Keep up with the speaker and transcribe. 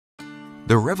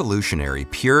The revolutionary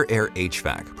Pure Air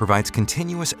HVAC provides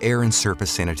continuous air and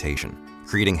surface sanitation,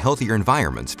 creating healthier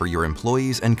environments for your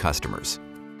employees and customers.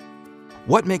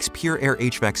 What makes Pure Air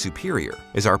HVAC superior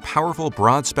is our powerful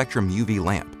broad-spectrum UV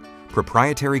lamp,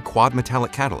 proprietary quad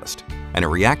metallic catalyst, and a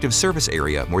reactive surface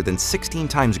area more than 16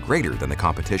 times greater than the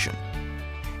competition.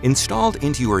 Installed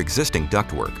into your existing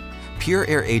ductwork, Pure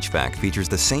Air HVAC features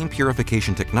the same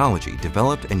purification technology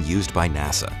developed and used by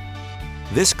NASA.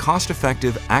 This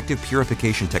cost-effective active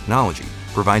purification technology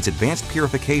provides advanced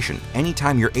purification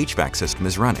anytime your HVAC system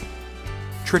is running.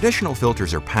 Traditional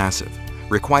filters are passive,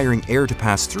 requiring air to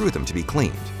pass through them to be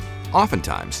cleaned.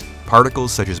 Oftentimes,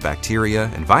 particles such as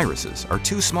bacteria and viruses are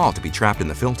too small to be trapped in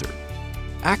the filter.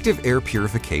 Active air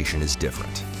purification is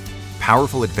different.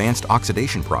 Powerful advanced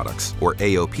oxidation products, or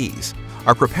AOPs,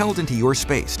 are propelled into your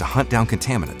space to hunt down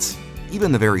contaminants,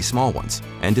 even the very small ones,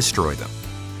 and destroy them.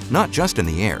 Not just in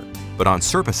the air, but on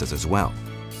surfaces as well.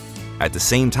 At the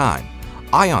same time,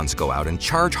 ions go out and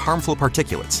charge harmful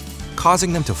particulates,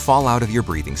 causing them to fall out of your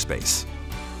breathing space.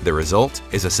 The result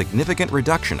is a significant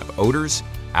reduction of odors,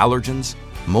 allergens,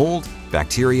 mold,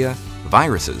 bacteria,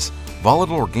 viruses,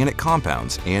 volatile organic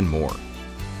compounds, and more.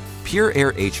 Pure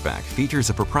Air HVAC features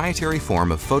a proprietary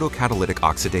form of photocatalytic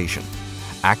oxidation,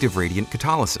 active radiant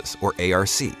catalysis, or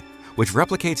ARC, which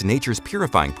replicates nature's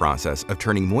purifying process of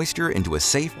turning moisture into a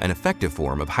safe and effective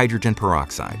form of hydrogen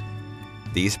peroxide.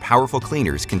 These powerful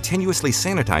cleaners continuously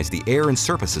sanitize the air and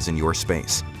surfaces in your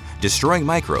space, destroying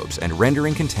microbes and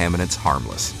rendering contaminants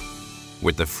harmless.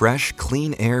 With the fresh,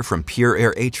 clean air from Pure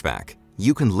Air HVAC,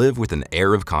 you can live with an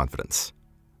air of confidence.